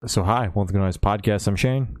So hi, welcome to Noise Podcast. I'm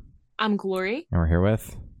Shane, I'm Glory. and we're here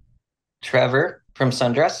with Trevor from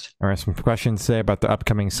Sundressed. all right, some questions today about the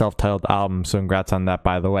upcoming self-titled album. So congrats on that,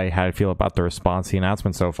 by the way. How do you feel about the response, the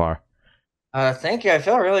announcement so far? Thank you. I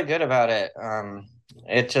feel really good about it.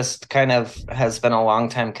 It just kind of has been a long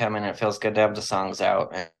time coming. It feels good to have the songs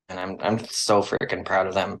out, and I'm so freaking proud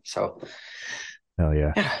of them. So Hell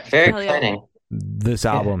yeah, yeah, very Hell yeah. exciting. this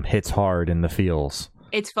album hits hard in the feels.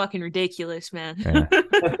 It's fucking ridiculous, man.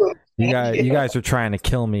 Yeah. You guys are trying to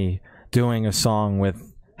kill me doing a song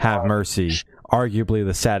with Have Mercy, arguably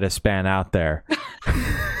the saddest band out there.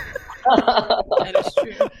 That is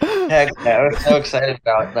true. Heck, yeah, I was so excited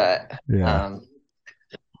about that. Yeah.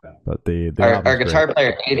 But the Our album's guitar great.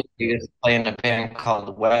 player Katie used to play in a band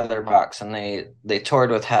called Weatherbox, and they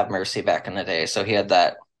toured with Have Mercy back in the day. So he had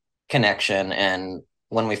that connection. And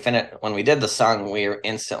when we did the song, we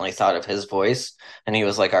instantly thought of his voice, and he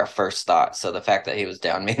was like our first thought. So the fact that he was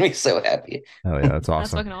down made me so happy. Hell yeah, that's That's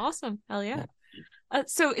awesome. fucking awesome. Hell yeah.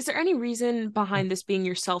 So is there any reason behind this being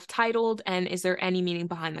your self-titled, and is there any meaning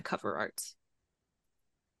behind the cover art?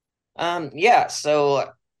 Yeah, so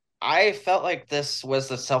I felt like this was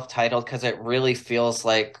the self-titled because it really feels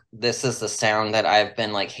like this is the sound that I've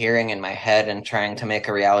been like hearing in my head and trying to make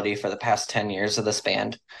a reality for the past 10 years of this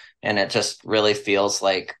band. And it just really feels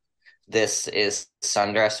like this is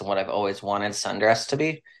Sundress and what I've always wanted Sundress to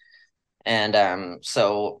be. And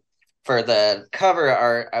so for the cover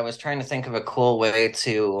art, I was trying to think of a cool way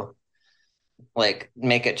to like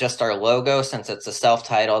make it just our logo since it's a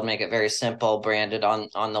self-titled, make it very simple, branded on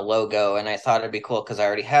the logo. And I thought it'd be cool because I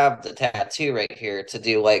already have the tattoo right here to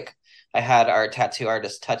do like I had our tattoo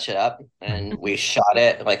artist touch it up and we shot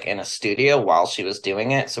it like in a studio while she was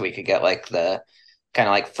doing it so we could get like the kind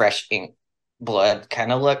of like fresh ink blood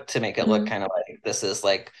kind of look to make it look Mhm. kind of like this is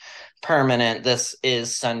like permanent, this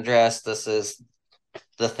is Sundress, this is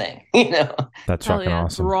the thing, you know. That's Hell fucking yeah.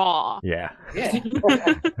 awesome. Raw. Yeah. Yeah.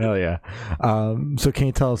 Hell yeah. So can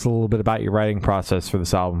you tell us a little bit about your writing process for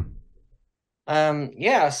this album?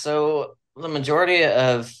 Yeah, so the majority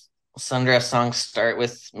of Sundress songs start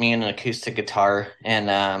with me and an acoustic guitar, and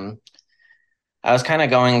I was kind of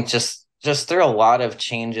going just through a lot of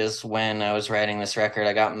changes when I was writing this record.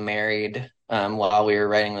 I got married while we were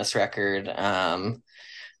writing this record.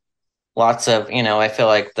 Lots of, I feel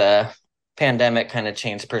like the pandemic kind of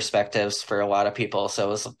changed perspectives for a lot of people, so it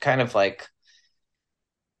was kind of like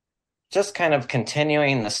just kind of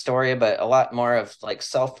continuing the story, but a lot more of like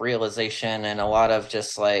self-realization and a lot of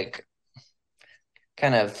just like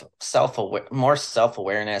kind of more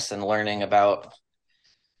self-awareness and learning about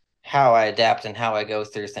how I adapt and how I go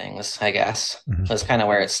through things, I guess. Mhm. That's kind of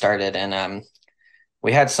where it started. And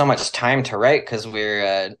we had so much time to write because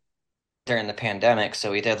we're during the pandemic,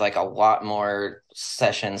 so we did like a lot more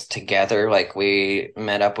sessions together. Like we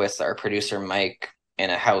met up with our producer Mike in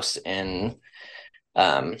a house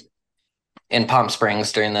um in Palm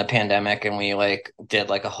Springs during the pandemic, and we like did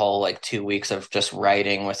like a whole like 2 weeks of just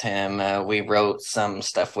writing with him. We wrote some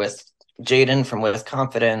stuff with Jaden from With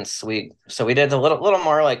Confidence. We did a little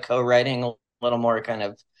more like co-writing, a little more kind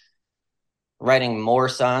of writing more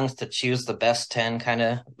songs to choose the best 10 kind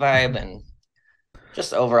of vibe, and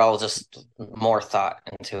just overall just more thought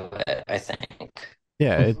into it, I think.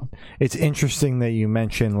 Yeah, it's interesting that you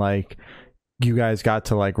mentioned like you guys got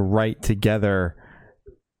to like write together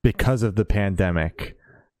because of the pandemic.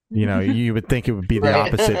 You know, you would think it would be the Right.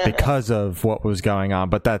 opposite because of what was going on,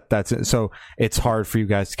 but that's it. So it's hard for you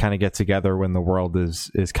guys to kind of get together when the world is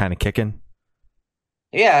kind of kicking.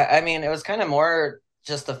 Yeah, I mean, it was kind of more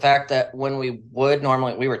just the fact that when we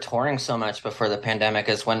were touring so much before the pandemic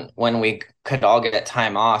is when we could all get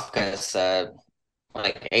time off because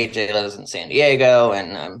like AJ lives in San Diego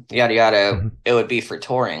and yada yada, Mhm. it would be for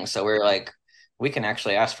touring. So we're like, we can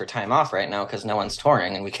actually ask for time off right now because no one's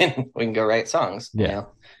touring and we can we can go write songs, you Yeah.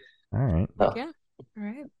 know. All right. So, Yeah. All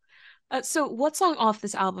right. So what song off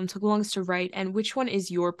this album took longest to write, and which one is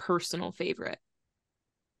your personal favorite?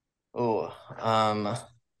 ooh, um,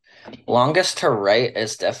 longest to write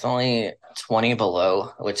is definitely 20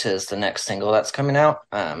 Below, which is the next single that's coming out.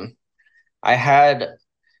 I had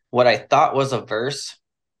what I thought was a verse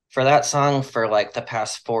for that song for like the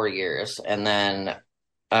past 4 years. And then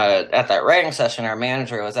at that writing session, our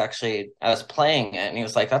manager was actually, I was playing it and he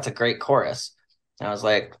was like, that's a great chorus. And I was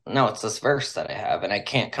like, no, it's this verse that I have and I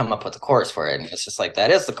can't come up with a chorus for it. And it's just like,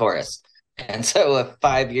 that is the chorus. And so a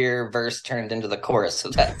 5 year verse turned into the chorus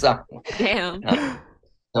of that song. Damn. Uh,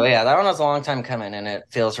 so yeah, that one was a long time coming and it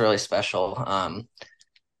feels really special.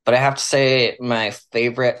 But I have to say, my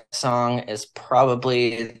favorite song is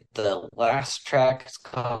probably the last track. It's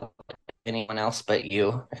called Anyone Else But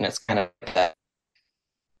You. And it's kind of that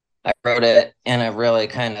I wrote it in a really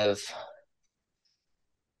kind of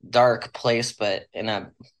dark place, but in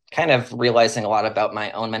a kind of realizing a lot about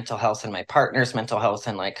my own mental health and my partner's mental health,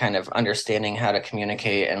 and like kind of understanding how to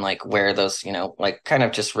communicate and like where those, like kind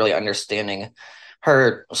of just really understanding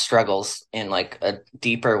her struggles in like a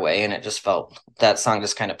deeper way. And it just felt that song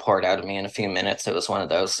just kind of poured out of me in a few minutes. It was one of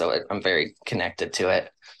those. So I'm very connected to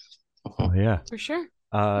it. Oh, yeah. For sure.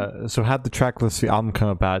 So how'd the track list for the album come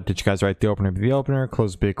about? Did you guys write the opener to the opener,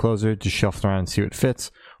 close be a closer, just shuffle around and see what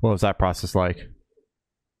fits? What was that process like?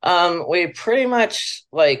 We pretty much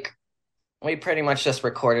like we pretty much just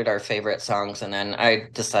recorded our favorite songs, and then I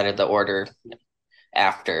decided the order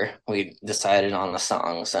after we decided on the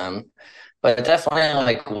songs. But definitely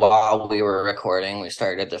like while we were recording, we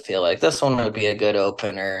started to feel like this one would be a good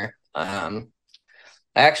opener.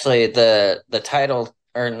 Actually, the title,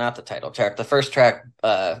 or not the title track, the first track,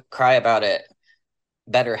 "Cry About It,"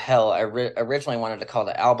 Better Hell. I originally wanted to call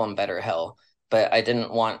the album Better Hell, but I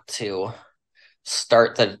didn't want to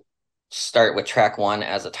start with track one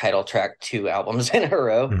as a title track 2 albums in a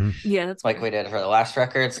row. Yeah, that's like we did for the last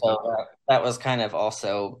record. So that was kind of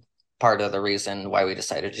also part of the reason why we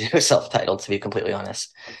decided to do self-titled, to be completely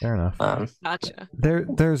honest. Fair enough. Gotcha.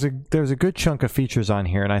 There's a good chunk of features on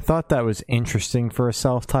here, and I thought that was interesting for a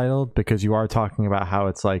self-titled, because you are talking about how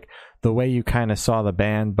it's like the way you kind of saw the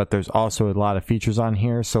band, but there's also a lot of features on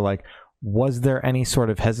here. So like, was there any sort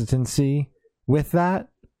of hesitancy with that,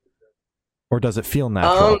 or does it feel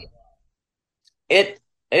natural?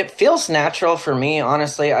 It feels natural for me,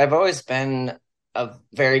 honestly. I've always been a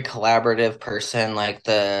very collaborative person. Like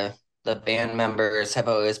the band members have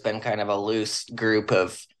always been kind of a loose group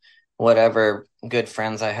of whatever good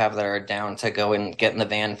friends I have that are down to go and get in the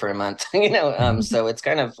van for a month, so it's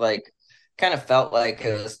kind of felt like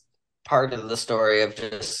it was part of the story of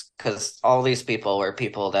just because all these people were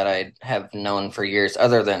people that I have known for years,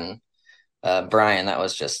 other than Brian. That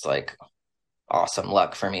was just like awesome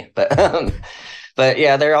luck for me. But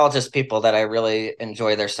yeah, they're all just people that I really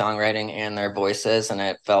enjoy their songwriting and their voices, and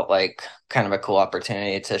it felt like kind of a cool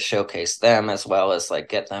opportunity to showcase them as well as like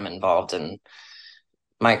get them involved in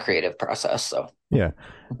my creative process. So yeah.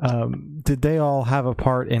 Did they all have a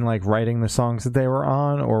part in like writing the songs that they were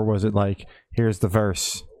on, or was it like, here's the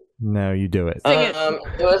verse, no, you do it? It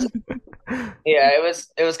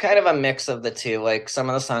was kind of a mix of the two. Like some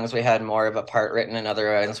of the songs we had more of a part written, and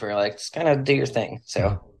other ones we were like, just kind of do your thing.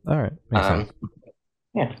 So all right, makes sense.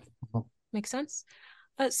 Yeah. Makes sense.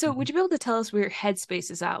 So would you be able to tell us where your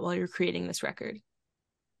headspace is at while you're creating this record?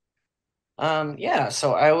 Yeah,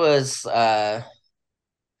 so I was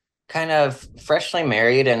kind of freshly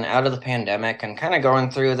married and out of the pandemic, and kind of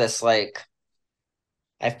going through this, like,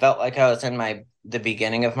 I felt like I was in the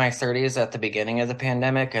beginning of my 30s at the beginning of the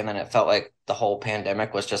pandemic, and then it felt like the whole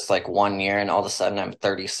pandemic was just like 1 year, and all of a sudden I'm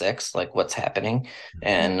 36. Like, what's happening?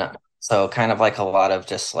 And so kind of like a lot of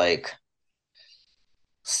just like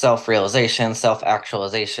self-realization,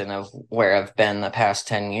 self-actualization of where I've been the past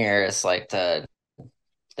 10 years, like the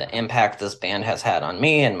impact this band has had on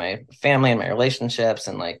me and my family and my relationships,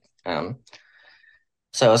 and like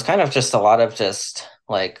so it was kind of just a lot of just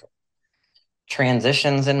like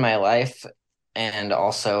transitions in my life, and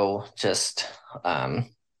also just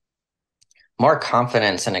more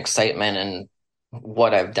confidence and excitement in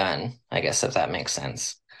what I've done, I guess, if that makes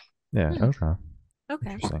sense. Yeah. Okay.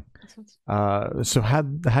 Okay. Interesting. So how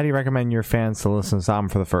do you recommend your fans to listen to this album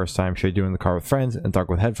for the first time? Should they do it in the car with friends and talk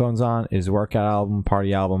with headphones on? Is it a workout album,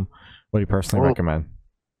 party album? What do you personally recommend?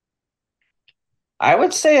 I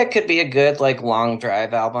would say it could be a good like long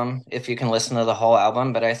drive album if you can listen to the whole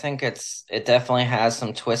album, but I think it definitely has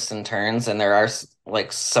some twists and turns, and there are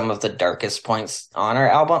like some of the darkest points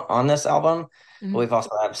on this album. Mhm. We've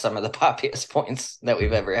also had some of the poppiest points that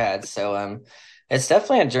we've ever had. So it's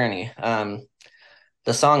definitely a journey.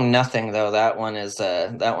 The song "Nothing," though, that one's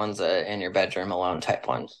a in your bedroom alone type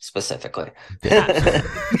one specifically.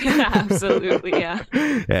 Absolutely, yeah.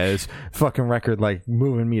 Yeah, this fucking record like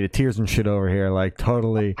moving me to tears and shit over here. Like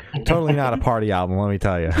totally not a party album. Let me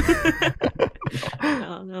tell you.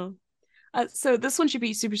 No. So this one should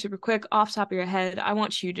be super, super quick. Off the top of your head, I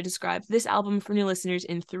want you to describe this album for new listeners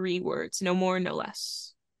in 3 words. No more, no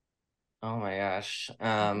less. Oh my gosh.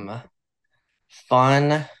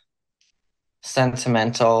 Fun,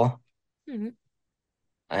 sentimental,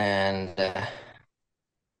 and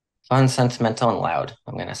fun, sentimental, and loud,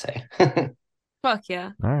 I'm gonna say. Fuck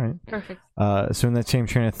yeah. All right. Perfect. So in that same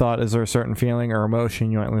train of thought, is there a certain feeling or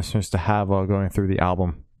emotion you want listeners to have while going through the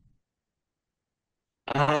album?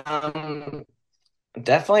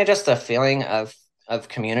 Definitely just a feeling of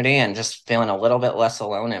community, and just feeling a little bit less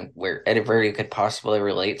alone, and wherever you could possibly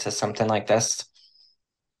relate to something like this.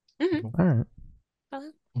 Mm-hmm. All right.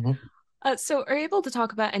 Mhm. So, are you able to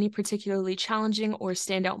talk about any particularly challenging or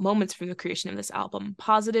standout moments from the creation of this album,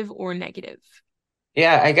 positive or negative?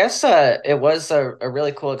 Yeah, I guess it was a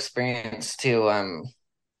really cool experience to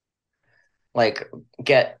like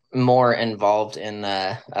get more involved in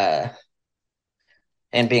the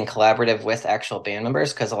and being collaborative with actual band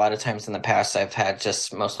members, because a lot of times in the past I've had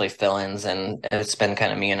just mostly fill-ins and it's been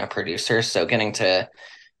kind of me and a producer. So getting to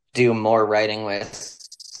do more writing with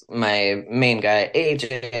my main guy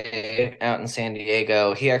AJ out in San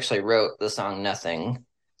Diego, he actually wrote the song Nothing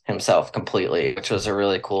himself completely, which was a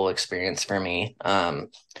really cool experience for me.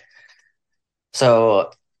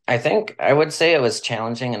 So I think I would say it was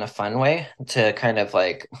challenging in a fun way to kind of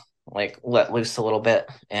like let loose a little bit.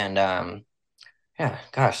 And yeah,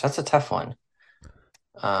 gosh, that's a tough one.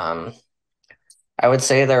 Um I would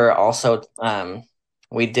say there are also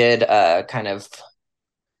we did kind of,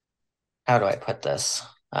 how do I put this?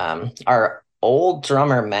 Our old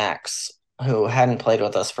drummer Max, who hadn't played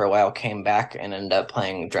with us for a while, came back and ended up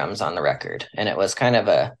playing drums on the record. And it was kind of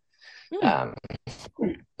a Hmm. um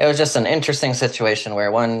it was just an interesting situation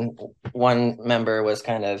where one member was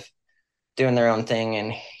kind of doing their own thing,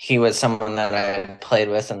 and he was someone that I played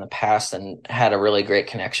with in the past and had a really great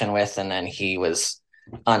connection with, and then he was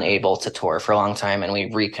unable to tour for a long time, and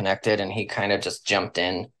we reconnected, and he kind of just jumped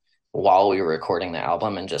in while we were recording the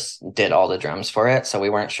album and just did all the drums for it. So we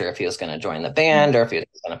weren't sure if he was going to join the band or if he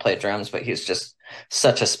was going to play drums, but he's just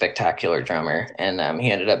such a spectacular drummer, and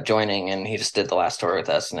he ended up joining, and he just did the last tour with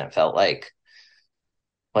us, and it felt like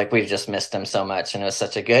we just missed him so much, and it was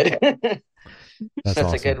such a good That's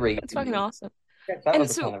such a good awesome. That's fucking reunion. awesome. That And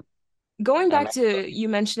was a so, kind of going back um, to you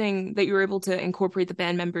mentioning that you were able to incorporate the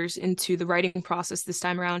band members into the writing process this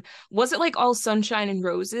time around, was it like all sunshine and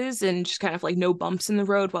roses and just kind of like no bumps in the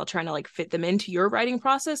road while trying to like fit them into your writing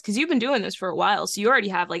process? Because you've been doing this for a while, so you already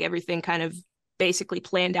have like everything kind of basically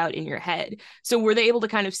planned out in your head. So were they able to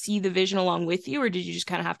kind of see the vision along with you, or did you just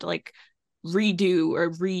kind of have to like redo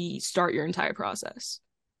or restart your entire process?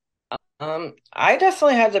 I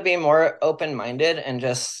definitely had to be more open-minded and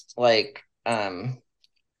just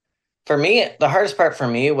for me, the hardest part for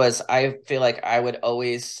me was I feel like I would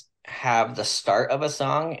always have the start of a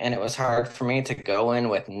song, and it was hard for me to go in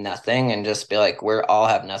with nothing and just be like, we're all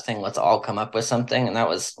have nothing, let's all come up with something. And that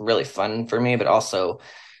was really fun for me, but also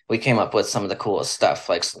we came up with some of the coolest stuff.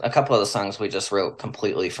 Like a couple of the songs we just wrote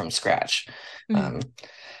completely from scratch. Mhm.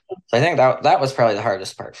 So I think that was probably the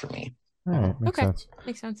hardest part for me. All right, makes Okay, sense.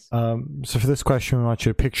 makes sense. So for this question, we want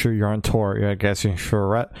you to picture you're on tour. You're at a gas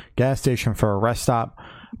station for a rest stop.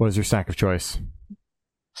 What is your snack of choice?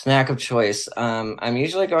 Snack of choice. I'm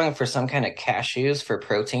usually going for some kind of cashews for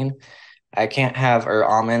protein. I can't have, or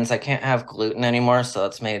almonds. I can't have gluten anymore, so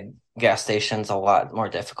it's made gas stations a lot more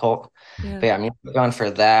difficult. Yeah. But yeah, I'm usually going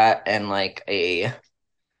for that and like a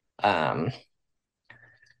um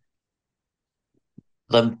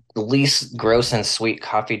the least gross and sweet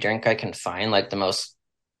coffee drink I can find, like the most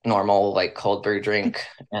normal like cold brew drink,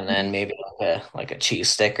 and then maybe like a cheese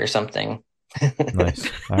stick or something. Nice.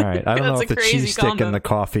 All right. I don't know That's a if the crazy cheese stick and combo. the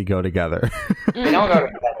coffee go together. They don't go Mhm.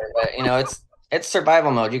 together, but it's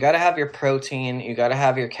survival mode. You got to have your protein, you got to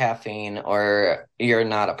have your caffeine, or you're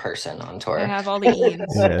not a person on I tour. have all the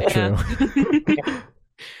Ians. Yeah, Yeah.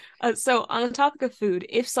 true. So on the topic of food,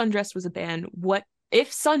 if Sundressed was a band, what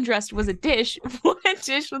if Sundressed was a dish, what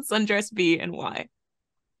dish would Sundressed be and why?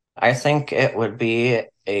 I think it would be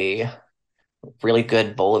a really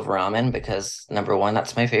good bowl of ramen because number one,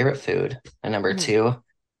 that's my favorite food, and number Mhm. two,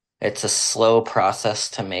 it's a slow process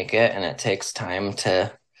to make it, and it takes time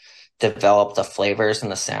to develop the flavors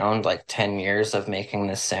and the sound, like 10 years of making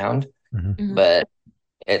this sound. Mhm. Mhm. But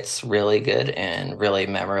it's really good and really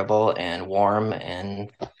memorable and warm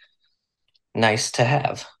and nice to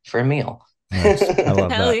have for a meal. Nice. I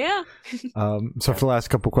love Hell that. yeah. So for the last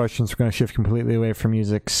couple questions, we're going to shift completely away from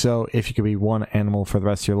music. So if you could be one animal for the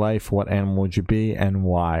rest of your life, what animal would you be and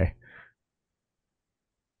why?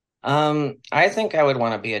 I think I would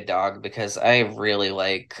want to be a dog because I really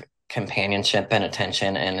like companionship and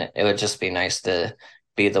attention, and it would just be nice to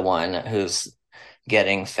be the one who's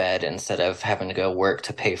getting fed instead of having to go work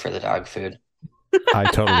to pay for the dog food. I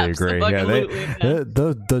totally agree. Yeah, Absolutely, man.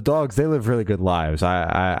 the dogs, they live really good lives.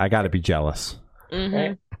 I got to be jealous. Mhm.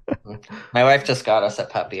 Right? My wife just got us a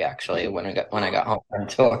puppy actually when I got home from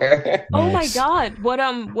tour. Oh my Nice. God.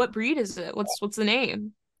 What breed is it? What's the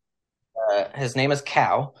name? His name is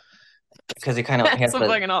Cow because he That's has a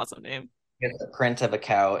fucking awesome name. the print of a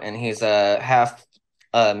cow, and he's a half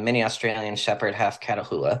mini Australian Shepherd, half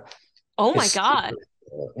Catahoula. Oh my He's God.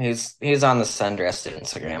 he's on the Sundressed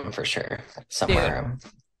Instagram for sure Dude, somewhere.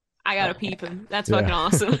 I gotta peep him. That's Yeah. fucking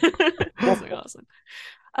awesome. That's fucking awesome.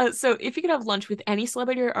 So if you could have lunch with any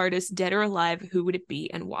celebrity or artist, dead or alive, who would it be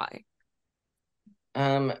and why?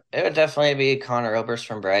 It would definitely be Connor Oberst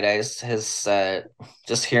from Bright Eyes. His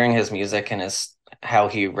just hearing his music and his how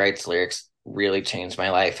he writes lyrics really changed my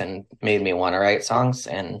life and made me want to write songs.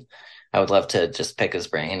 And I would love to just pick his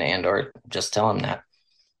brain and or just tell him that.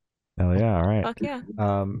 Hell yeah! All right. Fuck yeah.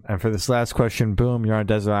 And for this last question, boom, you're on a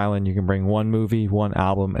desert island. You can bring one movie, one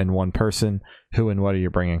album, and one person. Who and what are you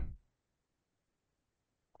bringing?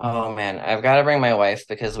 Oh man, I've got to bring my wife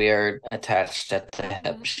because we are attached at the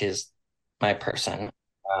hip. She's my person.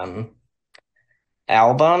 Um,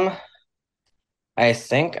 Album, I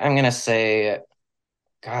think I'm gonna say,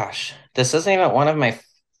 gosh, this isn't even one of my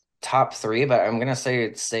top three, but I'm gonna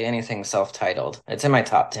say anything self-titled. It's in my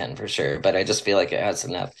top 10 for sure, but I just feel like it has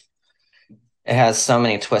enough. It has so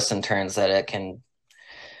many twists and turns that it can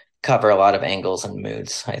cover a lot of angles and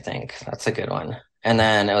moods. I think that's a good one. And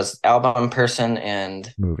then it was album, person,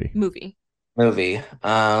 and Movie. movie.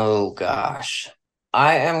 Oh gosh.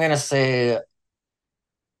 I am gonna say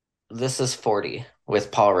This Is 40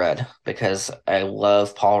 with Paul Rudd because I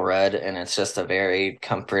love Paul Rudd and it's just a very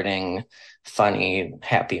comforting, funny,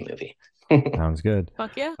 happy movie. Sounds good.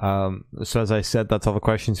 Fuck yeah. So as I said, that's all the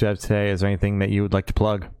questions we have today. Is there anything that you would like to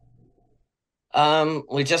plug?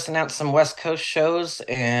 We just announced some West Coast shows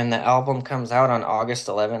and the album comes out on August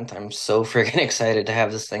 11th. I'm so freaking excited to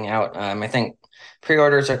have this thing out. I think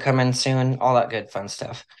pre-orders are coming soon, all that good fun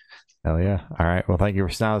stuff. Hell yeah. All right. Well, thank you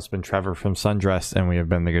for now. It's been Trevor from Sundressed, and we have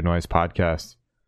been the Good Noise Podcast.